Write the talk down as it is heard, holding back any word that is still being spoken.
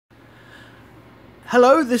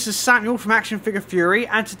Hello, this is Samuel from Action Figure Fury,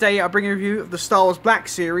 and today I bring a review of the Star Wars Black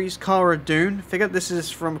Series Cara Dune figure. This is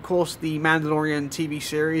from, of course, the Mandalorian TV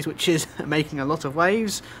series, which is making a lot of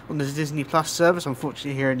waves on the Disney Plus service.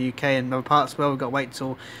 Unfortunately, here in the UK and other parts, well, we've got to wait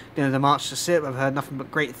till the end of March to see it. I've heard nothing but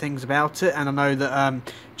great things about it, and I know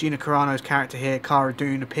that Gina Carano's character here, Cara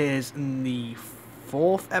Dune, appears in the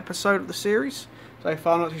 4th episode of the series. So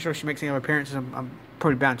far, I'm not too sure if she makes any other appearances. I'm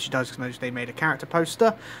probably bound she does because they made a character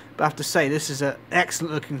poster. But I have to say, this is an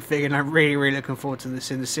excellent looking figure, and I'm really looking forward to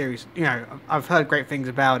this in the series. You know, I've heard great things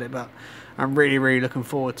about it, but I'm really looking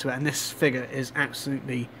forward to it. And this figure is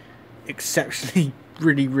absolutely exceptionally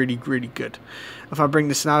really good. If I bring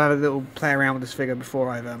this now, I'll have a little play around with this figure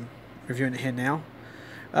before I'm reviewing it here now.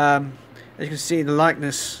 As you can see, the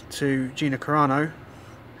likeness to Gina Carano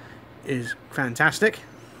is fantastic.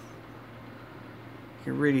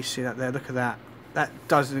 You can really see that there. Look at that. That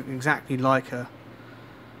does look exactly like her.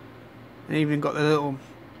 And even got the little,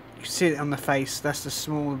 you see it on the face. That's the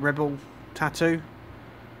small rebel tattoo.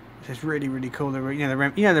 It's really cool. The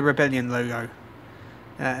the rebellion logo.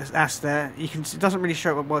 That's there. You can. It doesn't really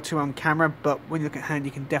show up well too on camera, but when you look at hand,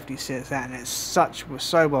 you can definitely see it's that. And it's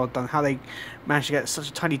so well done. How they managed to get such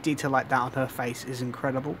a tiny detail like that on her face is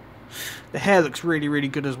incredible. The hair looks really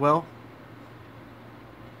good as well.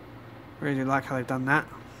 Really like how they've done that.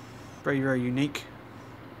 Very unique.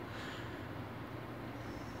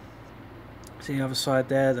 See the other side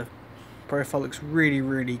there, the profile looks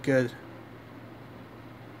really good.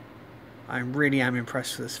 I really am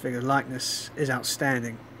impressed with this figure. The likeness is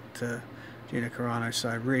outstanding to Gina Carano,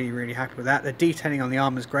 so really happy with that. The detailing on the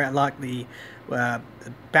armor is great. I like the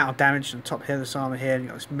battle damage on the top here of this armor here, and you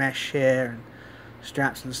got this mesh here and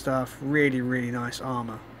straps and stuff. Really nice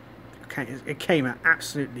armor. It came out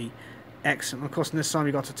absolutely excellent. Of course, on this side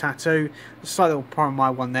we got a tattoo. There's a slight little problem with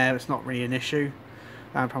my one there. It's not really an issue.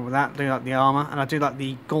 No problem with that. I do like the armor, and I do like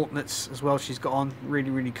the gauntlets as well she's got on.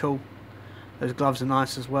 Really cool. Those gloves are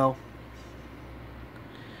nice as well.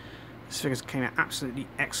 This figure came out absolutely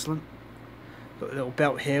excellent. Got a little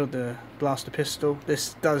belt here with the blaster pistol.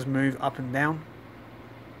 This does move up and down,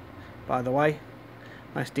 by the way.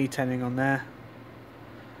 Nice detailing on there.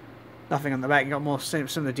 Nothing on the back. You got more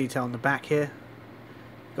similar detail on the back here.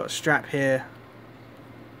 Got a strap here.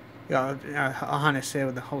 You got a harness here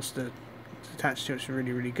with the holster attached to it, which is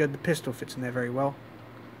really good. The pistol fits in there very well.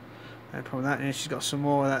 No problem with that. And she's got some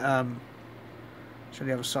more. Show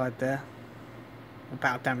the other side there.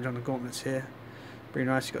 Battle damage on the gauntlets here. Really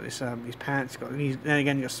nice. You got this these pants. Got these. Then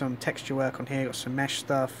again, you got some texture work on here. Got some mesh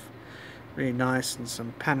stuff. Really nice, and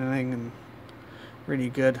some paneling and really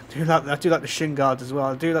good. I do like the shin guards as well.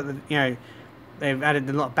 I do like the they've added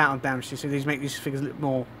a lot of battle damage to, so these make these figures a little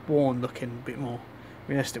more worn looking, a bit more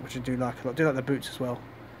realistic, which I do like a lot. I do like the boots as well.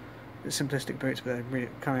 The simplistic boots, but they're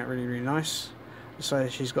coming out really nice. So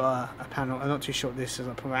she's got a panel. I'm not too sure what this is.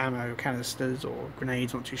 I put ammo canisters or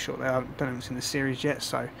grenades. Not too sure. I don't know if it's in the series yet,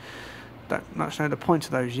 so don't much know the point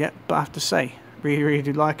of those yet. But I have to say, really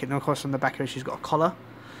do like it. And of course, on the back of her, she's got a collar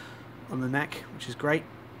on the neck, which is great.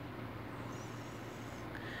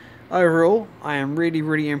 Overall, I am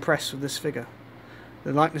really impressed with this figure.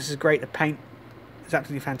 The likeness is great. The paint is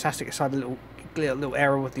absolutely fantastic. Aside the little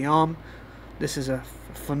error with the arm, this is a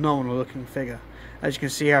phenomenal looking figure. As you can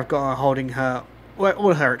see, I've got her holding her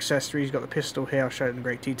all her accessories. Got the pistol here. I'll show it in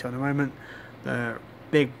great detail in a moment. The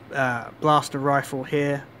big blaster rifle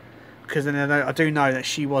here, because then I do know that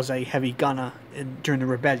she was a heavy gunner during the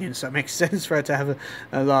rebellion, so it makes sense for her to have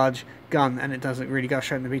a large gun, and it doesn't really go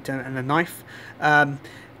show in the detail. And a knife.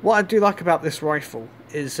 What I do like about this rifle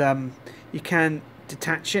is you can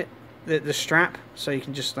detach it, the strap, so you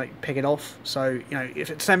can just like pick it off. So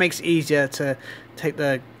that makes it easier to take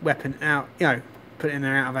the weapon out, put it in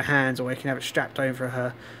there out of her hands, or you can have it strapped over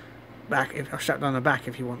her back, strapped on the back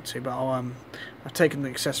if you want to. But I've taken the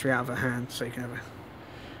accessory out of her hand, so you can have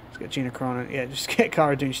let's get Gina Carano. Yeah, just get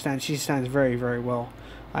Cara Dune stand. She stands very well.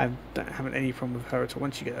 I don't have any problem with her at all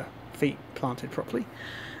once you get her feet planted properly.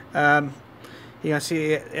 You can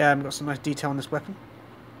see got some nice detail on this weapon.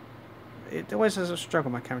 It always has a struggle,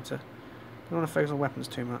 my character. I don't want to focus on weapons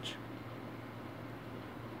too much.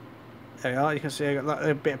 There we are. You can see I got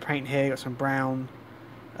a bit of paint here. Got some brown,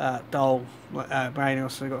 dull brown.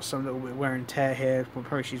 Also got some little bit of wear and tear here. Well,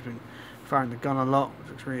 probably she's been firing the gun a lot,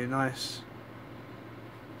 which looks really nice.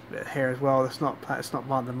 A bit of hair as well. It's not part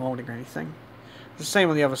of the moulding or anything. It's the same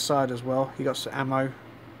on the other side as well. You got some ammo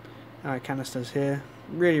canisters here.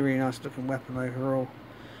 Really nice looking weapon overall.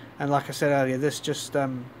 And like I said earlier, this just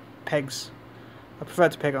pegs. I prefer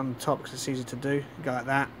to peg it on the top because it's easy to do. You go like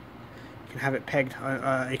that. You can have it pegged.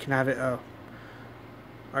 You can have it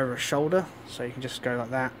over a shoulder, so you can just go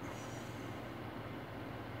like that.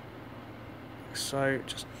 So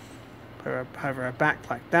just over her back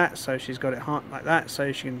like that, so she's got it hard like that,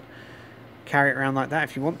 so she can carry it around like that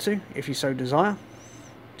if you want to, if you so desire,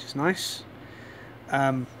 which is nice.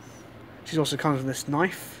 She also comes with this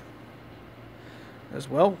knife as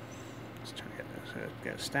well. Let's try to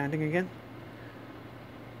get it standing again.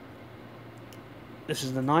 This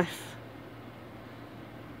is the knife.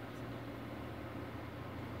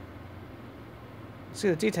 See,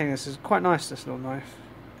 the detailing this is quite nice, this little knife.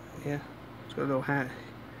 Yeah, it's got a little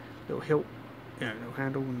little hilt, little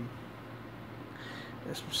handle, and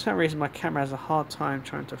for some reason my camera has a hard time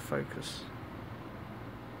trying to focus.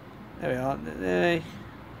 There we are. There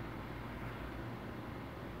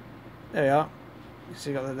we are. You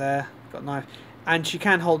see, got that there. Got a knife, and she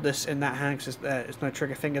can hold this in that hand because there's no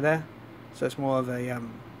trigger finger there, so it's more of a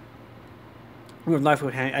knife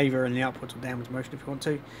would hang either in the upwards or downwards motion if you want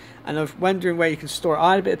to. And I was wondering where you can store it.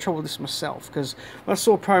 I had a bit of trouble with this myself because when I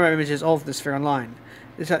saw promo images of this figure online,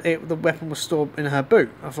 the weapon was stored in her boot.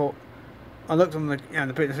 I looked on the boot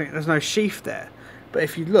and I think there's no sheath there. But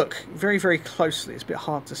if you look very, very closely, it's a bit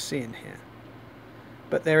hard to see in here.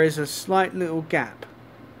 But there is a slight little gap,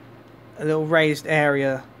 a little raised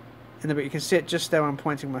area in the boot. You can see it just there when I'm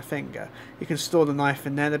pointing my finger. You can store the knife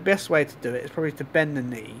in there. The best way to do it is probably to bend the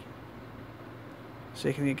knee, so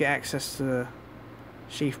you can get access to the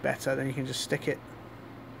sheath better. Then you can just stick it.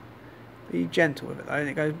 Be gentle with it though,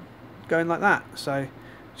 and it going like that. So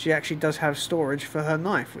she actually does have storage for her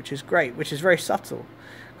knife, which is great, which is very subtle.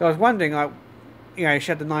 I was wondering, like, she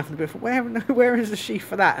had the knife in the boot. Where is the sheath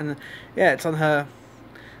for that? And yeah, it's on her.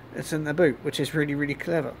 It's in the boot, which is really, really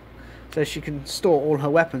clever. So she can store all her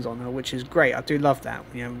weapons on her, which is great. I do love that.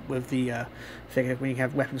 With the figure when you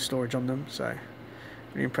have weapon storage on them. So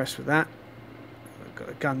really impressed with that. Got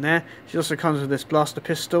a gun there. She also comes with this blaster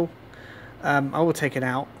pistol. I will take it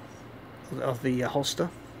out of the holster.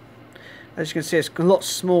 As you can see, it's a lot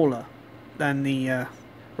smaller than the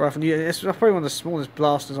rifle. It's probably one of the smallest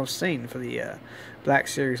blasters I've seen for the Black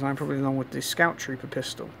Series line, probably along with the Scout Trooper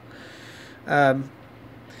pistol. The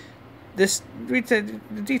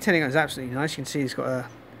detailing is absolutely nice. You can see it's got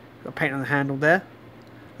a paint on the handle there,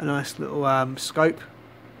 a nice little scope,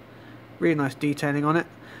 really nice detailing on it.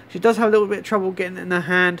 She does have a little bit of trouble getting it in her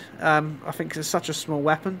hand. I think it's such a small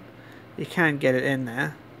weapon, you can get it in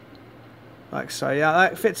there, like so. Yeah,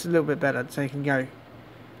 that fits a little bit better, so you can go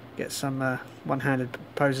get some one-handed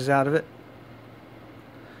poses out of it.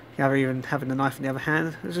 You can have her even having the knife in the other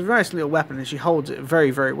hand. It's a nice little weapon, and she holds it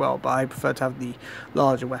very, very well. But I prefer to have the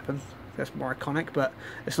larger weapon. That's more iconic, but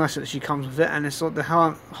it's nice that she comes with it, and it's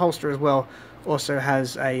the holster as well. Also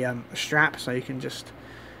has a strap, so you can just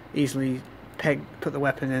easily put the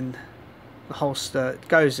weapon in the holster. It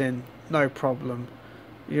goes in, no problem.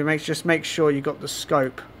 Just make sure you got the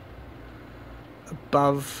scope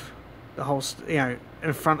above the holster,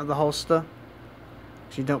 in front of the holster.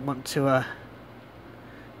 So you don't want to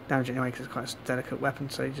damage it anyway, because it's quite a delicate weapon.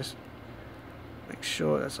 So you just make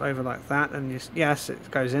sure that's over like that, and yes,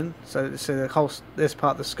 it goes in. So this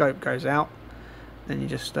part of the scope goes out. Then you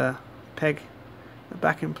just peg it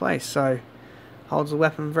back in place. So holds the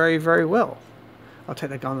weapon very, very well. I'll take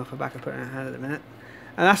the gun off her back and put it in her hand in a minute.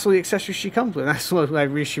 And that's all the accessories she comes with. That's all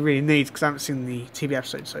she really needs, because I haven't seen the TV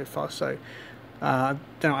episode so far. So I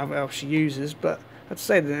don't know what else she uses, but I'd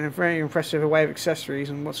say that in a very impressive way of accessories.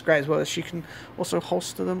 And what's great as well is she can also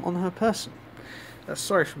holster them on her person.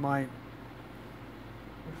 Sorry for my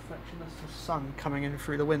reflection. That's the sun coming in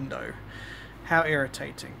through the window. How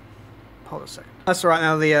irritating. Hold a second. That's alright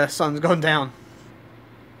now, the sun's gone down.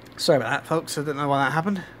 Sorry about that, folks. I don't know why that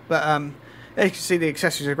happened. But as you can see, the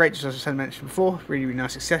accessories are great, just as I mentioned before. Really, really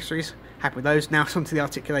nice accessories. Happy with those. Now it's on to the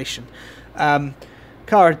articulation.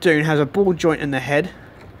 Cara Dune has a ball joint in the head.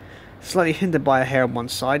 Slightly hindered by a hair on one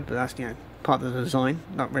side, but that's part of the design.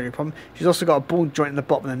 Not really a problem. She's also got a ball joint in the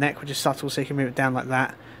bottom of the neck, which is subtle, so you can move it down like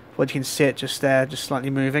that. But you can see it just there, just slightly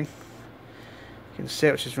moving. You can see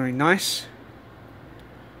it, which is really nice.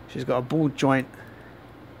 She's got a ball joint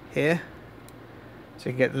here, so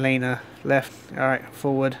you can get the leaner left, alright,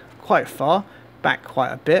 forward quite far, back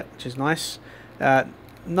quite a bit, which is nice.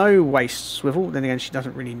 No waist swivel, then again she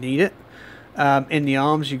doesn't really need it. In the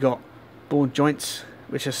arms you got ball joints,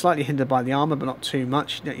 which are slightly hindered by the armour, but not too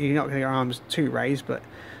much. You're not going to get your arms too raised, but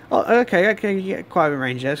okay, you get quite a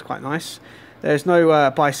range there. It's quite nice. There's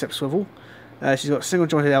no bicep swivel. She's got single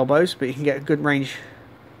jointed elbows, but you can get a good range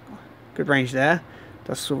there.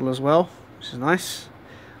 Does swivel as well, which is nice.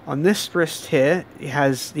 On this wrist here, it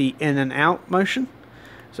has the in and out motion,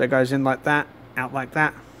 so it goes in like that, out like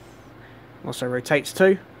that. Also rotates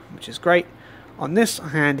too, which is great. On this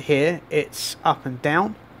hand here, it's up and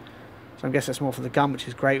down, So I guess that's more for the gun, which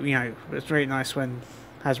is great. You know, it's really nice when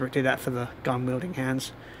Hasbro did that for the gun wielding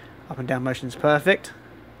hands. Up and down motion is perfect.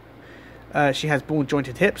 She has ball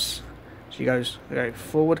jointed hips. She goes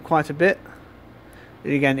forward quite a bit.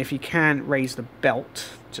 And again, if you can raise the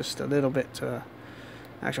belt just a little bit to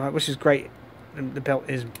actual height, which is great. The belt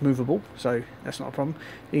is movable, so that's not a problem.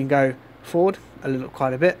 You can go forward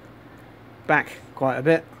quite a bit, back quite a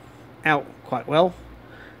bit, out quite well.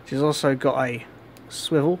 She's also got a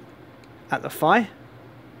swivel at the thigh.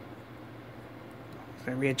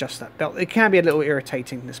 So readjust that belt. It can be a little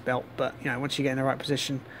irritating, this belt, but you know, once you get in the right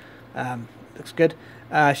position, looks good.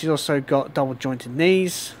 She's also got double jointed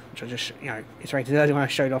knees, which I just iterated earlier when I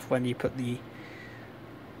showed off when you put the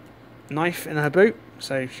knife in her boot.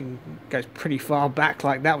 So she goes pretty far back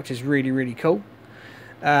like that, which is really cool.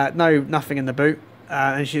 Nothing in the boot,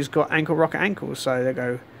 and she's got ankle rocker ankles, so they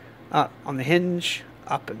go up on the hinge,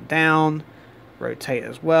 up and down, rotate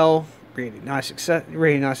as well. Really nice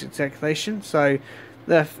articulation. So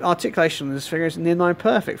the articulation of this figure is near nigh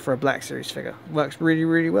perfect for a Black Series figure. Works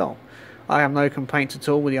really well. I have no complaints at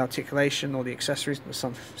all with the articulation or the accessories.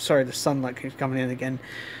 The sunlight keeps coming in again.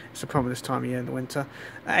 It's a problem this time of year in the winter.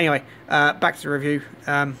 Anyway, back to the review.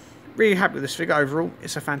 Really happy with this figure overall.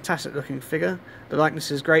 It's a fantastic looking figure. The likeness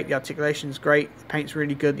is great, the articulation is great, the paint's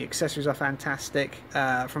really good, the accessories are fantastic.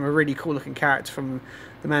 From a really cool looking character from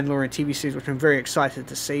the Mandalorian TV series, which I'm very excited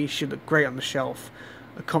to see. Should look great on the shelf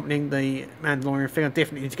accompanying the Mandalorian figure. I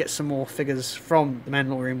definitely need to get some more figures from the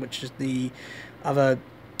Mandalorian, which is the other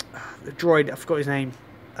the droid, I forgot his name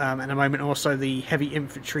in a moment. Also the heavy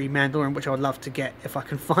infantry Mandalorian, which I would love to get if I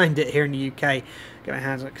can find it here in the UK. Get my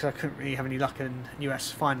hands on it, because I couldn't really have any luck in the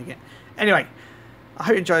US finding it. Anyway, I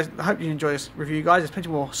hope you enjoy this review, guys. There's plenty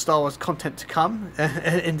more Star Wars content to come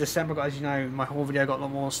in December, guys. You know, my whole video got a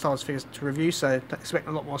lot more Star Wars figures to review, so expect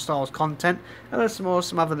a lot more Star Wars content, and there's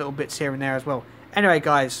some other little bits here and there as well. Anyway,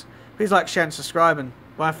 guys, please like, share and subscribe, and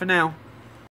bye for now.